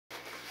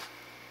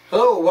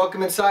Hello,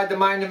 welcome inside the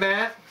Mind of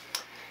Matt,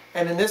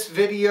 and in this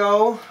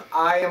video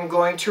I am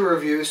going to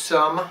review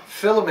some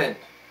filament.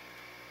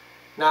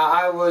 Now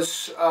I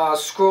was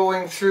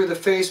scrolling through the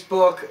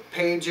Facebook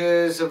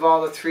pages of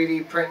all the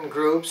 3D printing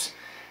groups,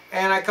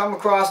 and I come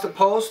across a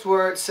post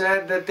where it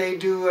said that they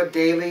do a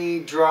daily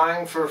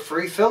drawing for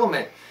free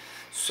filament.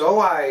 So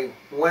I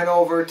went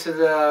over to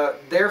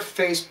their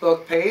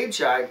Facebook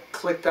page, I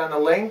clicked on the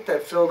link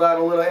that filled out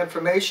a little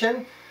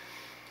information,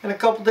 and a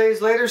couple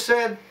days later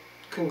said,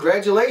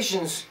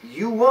 "Congratulations,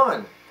 you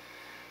won."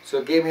 So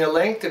it gave me a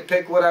link to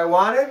pick what I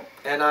wanted,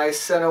 and I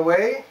sent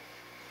away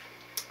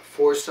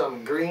for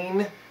some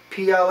green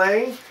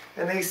PLA,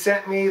 and they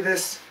sent me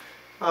this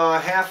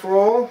half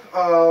roll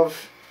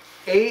of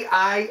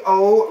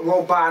AIO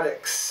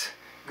Robotics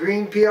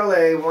green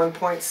PLA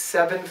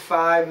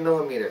 1.75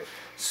 millimeter.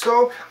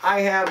 So I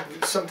have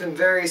something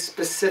very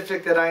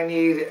specific that I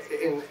need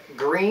in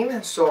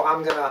green, so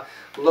I'm gonna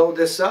load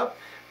this up,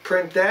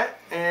 print that,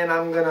 and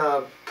I'm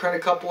gonna print a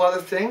couple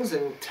other things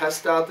and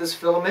test out this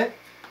filament,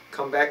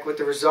 come back with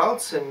the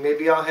results, and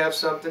maybe I'll have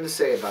something to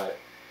say about it.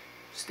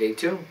 Stay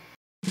tuned.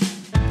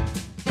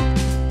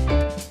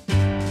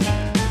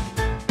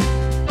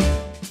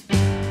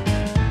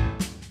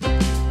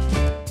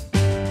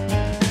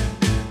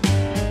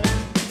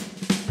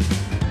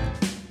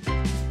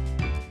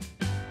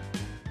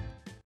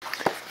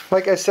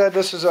 Like I said,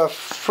 this is a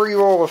free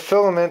roll of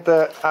filament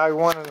that I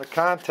won in the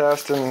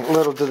contest, and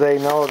little do they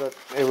know that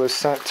it was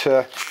sent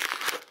to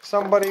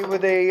somebody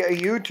with a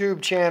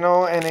YouTube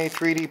channel and a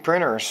 3D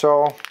printer.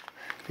 So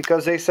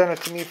because they sent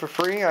it to me for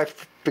free, I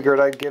figured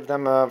I'd give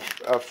them a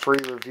free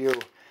review.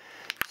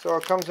 So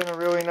it comes in a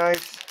really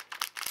nice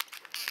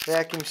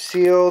vacuum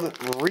sealed,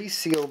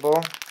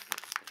 resealable,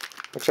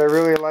 which I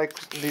really like.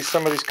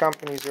 Some of these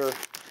companies are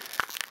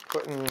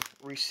putting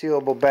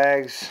resealable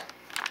bags.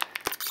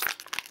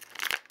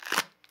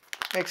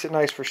 Makes it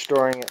nice for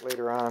storing it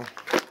later on.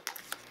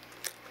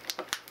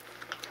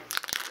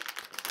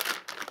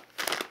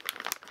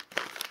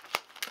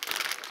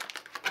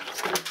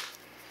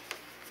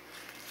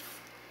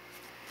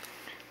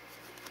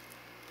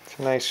 It's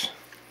a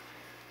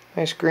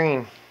nice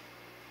green.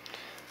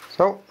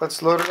 So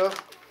let's load it up,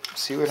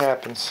 see what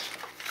happens.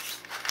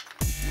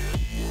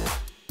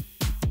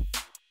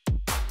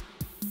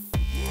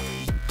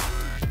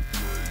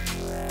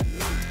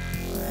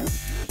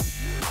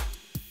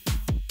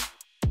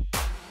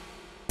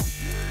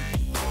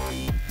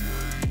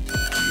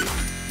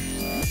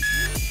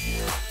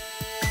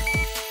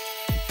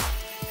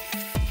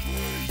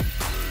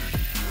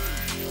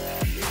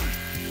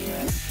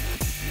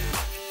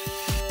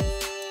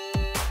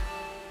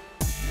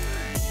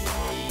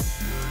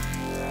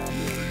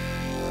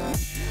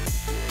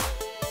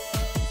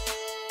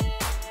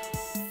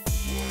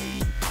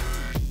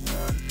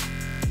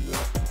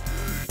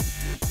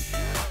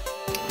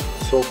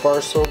 So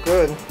far so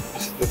good.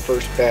 This is the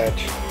first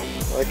batch.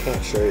 Well, I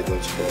can't show you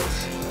those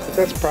photos, but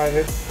that's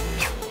private.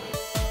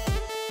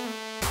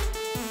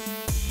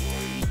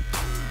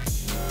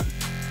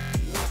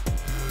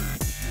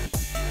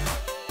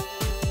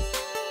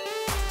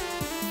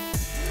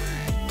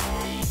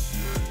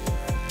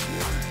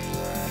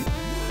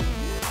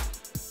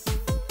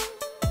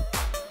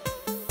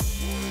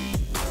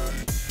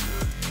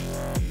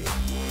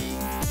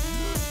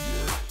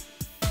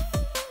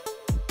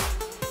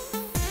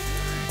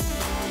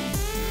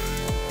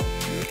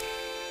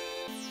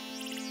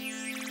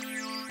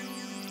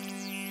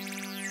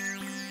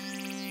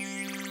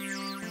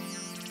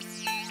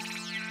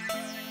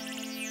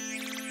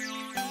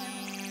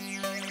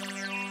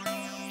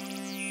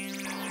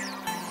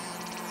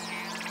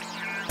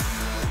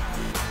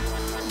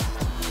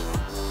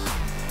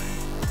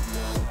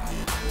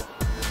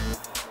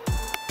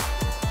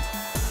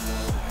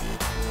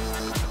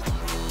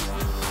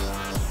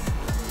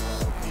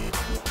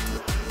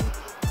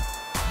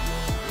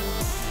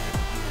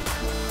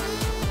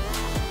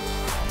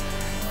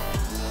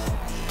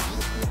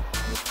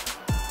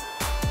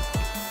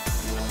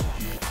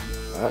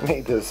 I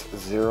made this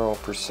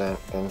 0%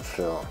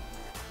 infill.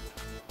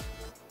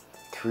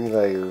 3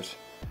 layers.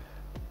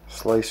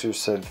 Slicer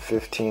said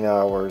 15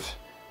 hours.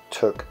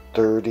 Took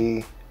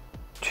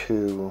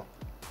 32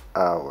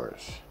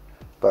 hours.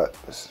 But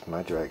this is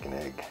my dragon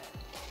egg.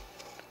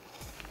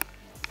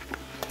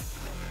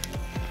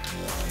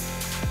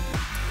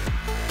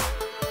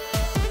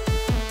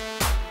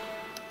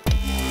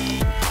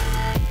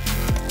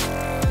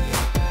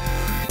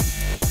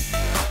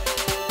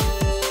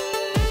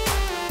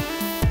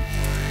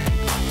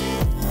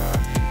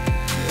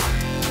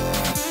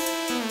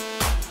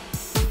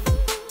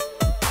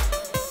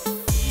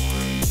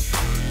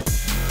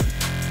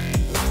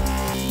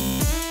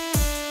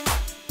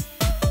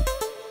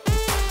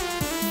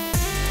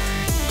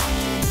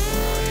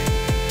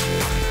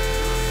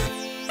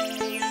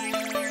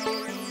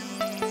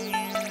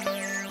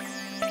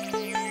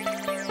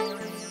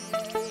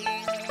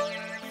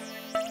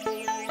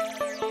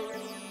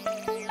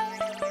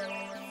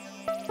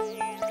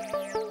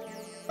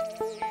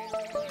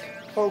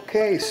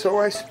 Okay, so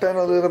I spent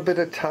a little bit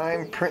of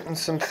time printing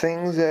some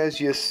things,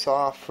 as you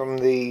saw from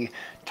the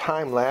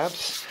time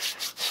lapse.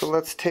 So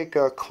let's take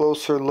a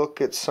closer look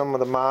at some of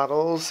the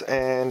models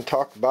and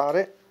talk about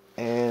it,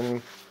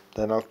 and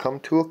then I'll come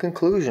to a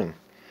conclusion.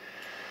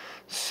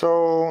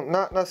 So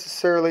not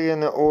necessarily in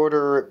the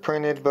order it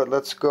printed, but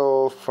let's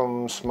go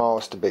from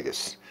smallest to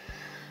biggest.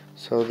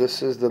 So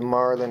this is the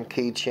Marlin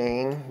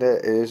keychain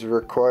that is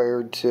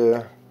required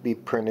to be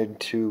printed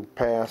to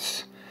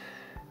pass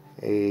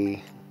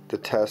the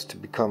test to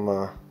become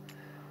a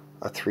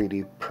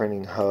 3D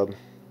printing hub.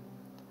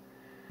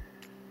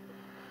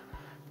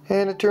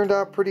 And it turned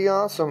out pretty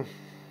awesome.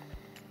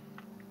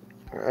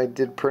 I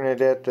did print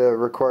it at the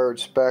required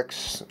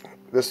specs.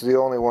 This is the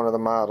only one of the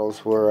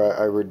models where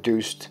I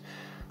reduced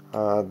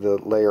the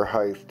layer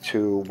height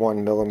to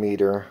 1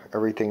 millimeter.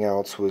 Everything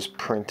else was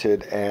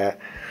printed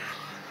at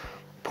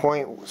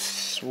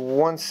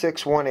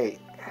 0.1618.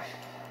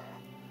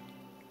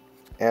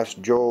 Ask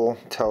Joel,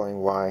 telling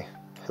why.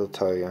 He'll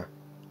tell you.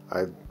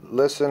 I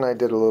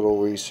did a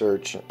little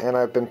research, and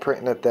I've been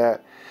printing at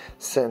that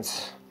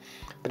since.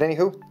 But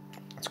anywho,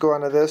 let's go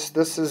on to this.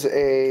 This is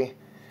a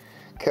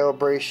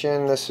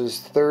calibration. This is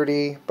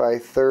 30 by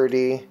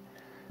 30,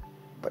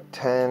 but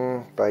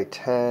 10 by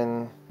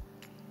 10,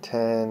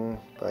 10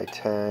 by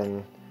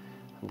 10.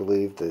 I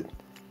believe that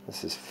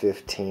this is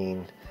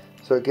 15.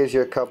 So it gives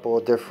you a couple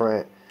of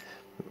different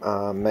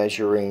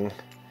measuring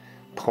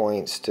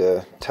points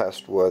to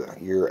test what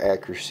your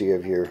accuracy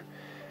of your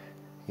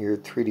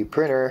 3D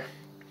printer.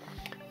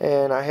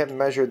 And I haven't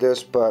measured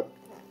this, but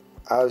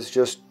I was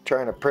just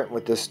trying to print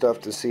with this stuff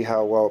to see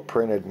how well it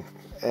printed,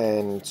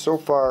 and so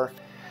far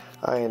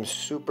I am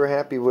super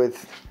happy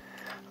with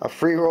a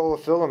free roll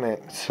of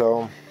filament.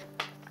 So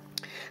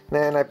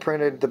then I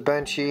printed the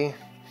benchy.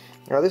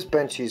 Now this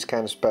benchy is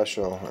kind of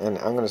special, and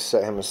I'm going to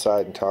set him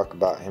aside and talk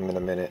about him in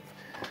a minute.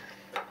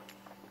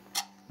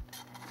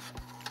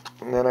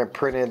 And then I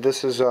printed,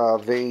 this is a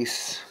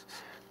vase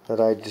that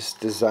I just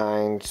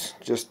designed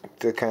just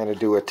to kind of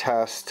do a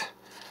test.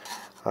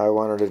 I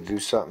wanted to do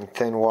something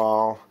thin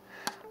wall.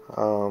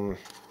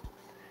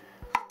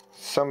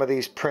 Some of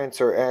these prints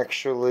are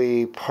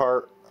actually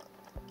part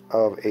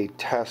of a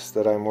test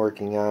that I'm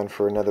working on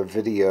for another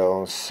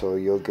video, so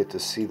you'll get to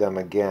see them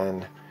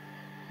again.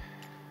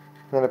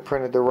 Then I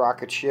printed the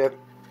rocket ship.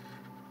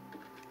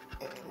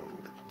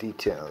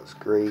 Detail is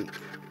great.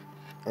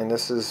 And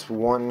this is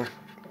one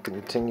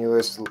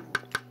continuous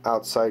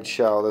outside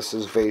shell. This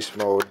is vase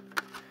mode,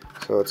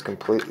 so it's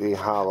completely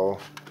hollow,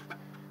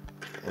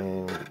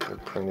 and I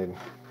printed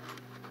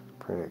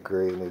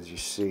great. And as you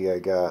see, I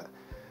got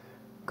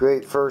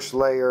great first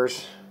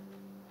layers,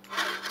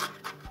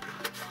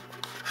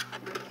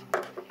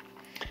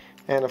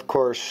 and of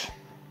course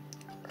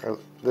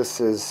this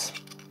is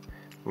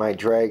my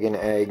dragon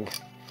egg,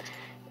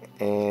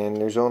 and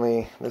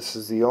this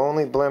is the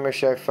only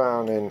blemish I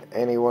found in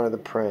any one of the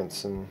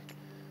prints, and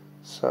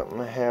something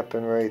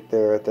happened right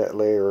there at that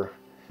layer.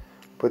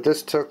 But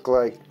this took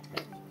like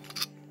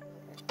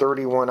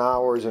 31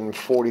 hours and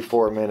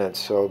 44 minutes,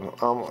 so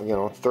you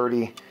know,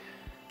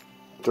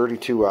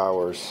 32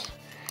 hours.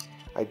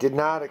 I did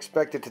not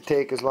expect it to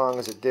take as long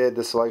as it did.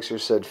 The slicer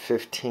said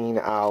 15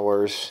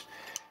 hours.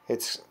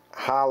 It's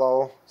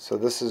hollow, so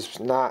this is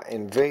not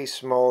in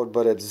vase mode,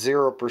 but it's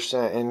 0%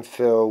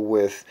 infill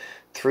with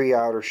 3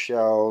 outer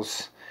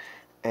shells,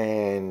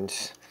 and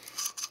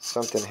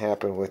something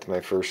happened with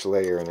my first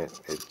layer and it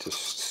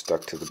just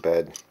stuck to the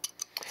bed.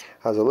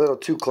 I was a little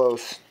too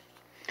close.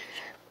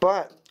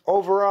 But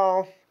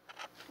overall,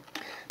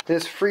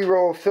 this free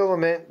roll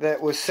filament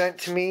that was sent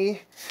to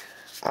me,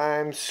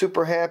 I'm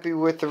super happy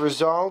with the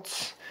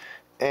results,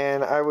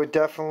 and I would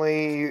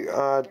definitely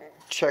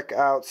check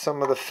out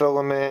some of the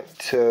filament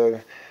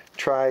to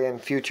try in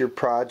future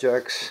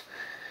projects.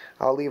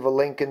 I'll leave a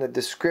link in the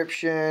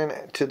description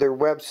to their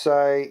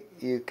website.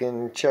 You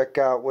can check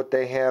out what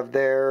they have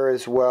there,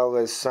 as well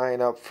as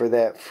sign up for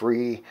that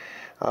free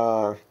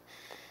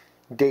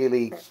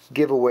daily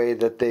giveaway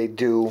that they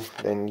do,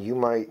 and you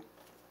might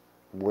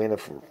win a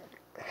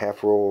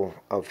half roll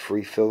of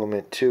free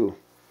filament too.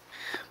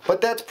 But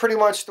that's pretty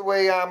much the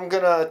way I'm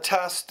gonna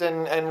test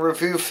and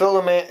review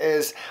filament.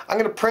 Is I'm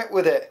gonna print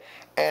with it,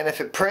 and if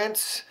it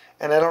prints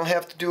and I don't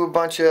have to do a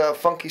bunch of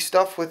funky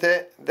stuff with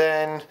it,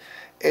 then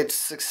it's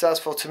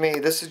successful to me.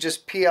 This is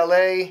just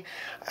PLA.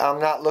 I'm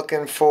not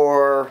looking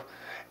for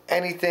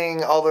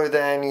anything other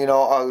than, you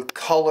know, a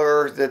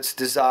color that's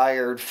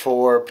desired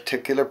for a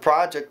particular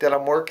project that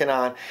I'm working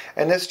on.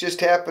 And this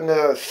just happened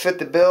to fit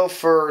the bill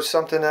for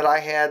something that I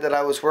had that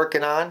I was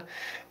working on,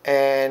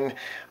 and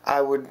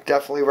I would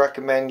definitely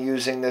recommend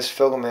using this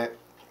filament,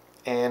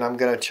 and I'm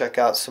gonna check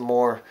out some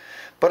more.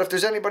 But if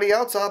there's anybody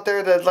else out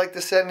there that'd like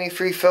to send me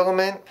free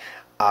filament,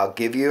 I'll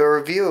give you a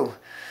review.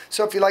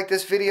 So if you like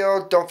this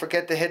video, don't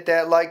forget to hit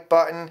that like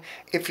button.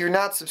 If you're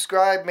not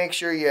subscribed, make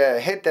sure you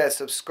hit that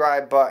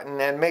subscribe button,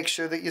 and make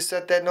sure that you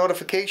set that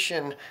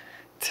notification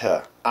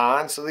to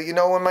on so that you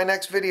know when my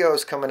next video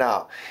is coming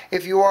out.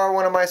 If you are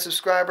one of my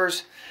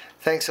subscribers,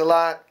 thanks a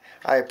lot.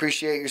 I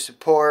appreciate your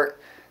support.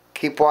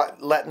 Keep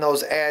letting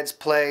those ads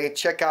play.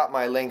 Check out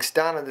my links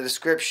down in the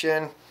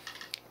description.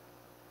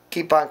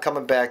 Keep on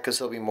coming back because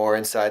there'll be more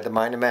inside the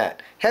mind of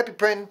Matt. Happy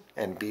printing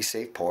and be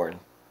safe pouring.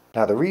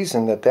 Now the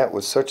reason that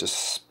was such a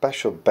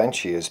special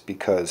benchy is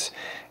because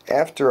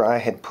after I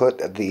had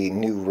put the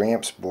new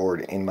ramps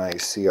board in my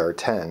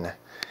CR10,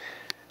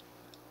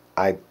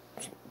 I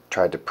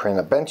tried to print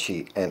a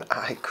benchy and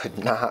I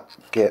could not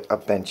get a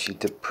benchy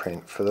to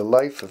print for the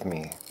life of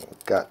me.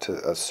 It got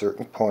to a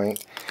certain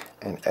point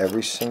and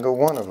every single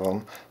one of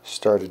them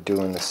started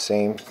doing the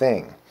same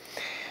thing.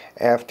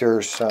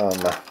 After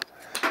some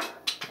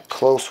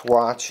close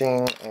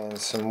watching and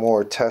some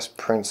more test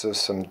prints of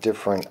some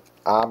different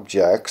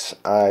objects,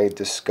 I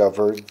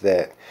discovered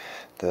that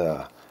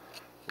the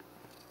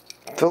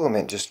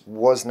filament just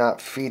was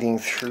not feeding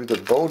through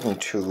the Bowden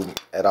tube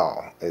at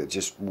all. It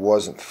just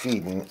wasn't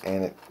feeding,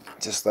 and it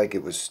just like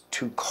it was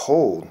too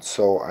cold.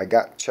 So I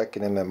got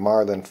checking in my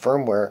Marlin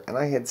firmware, and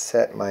I had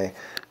set my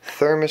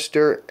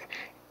thermistor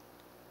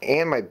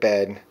and my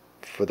bed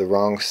for the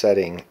wrong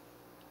setting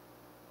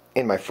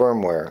in my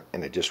firmware,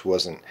 and it just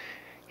wasn't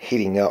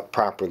heating up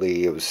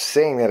properly. It was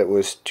saying that it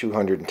was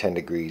 210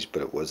 degrees,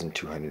 but it wasn't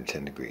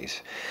 210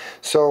 degrees.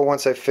 So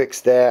once I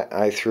fixed that,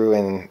 I threw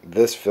in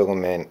this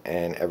filament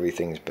and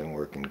everything's been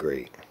working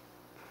great.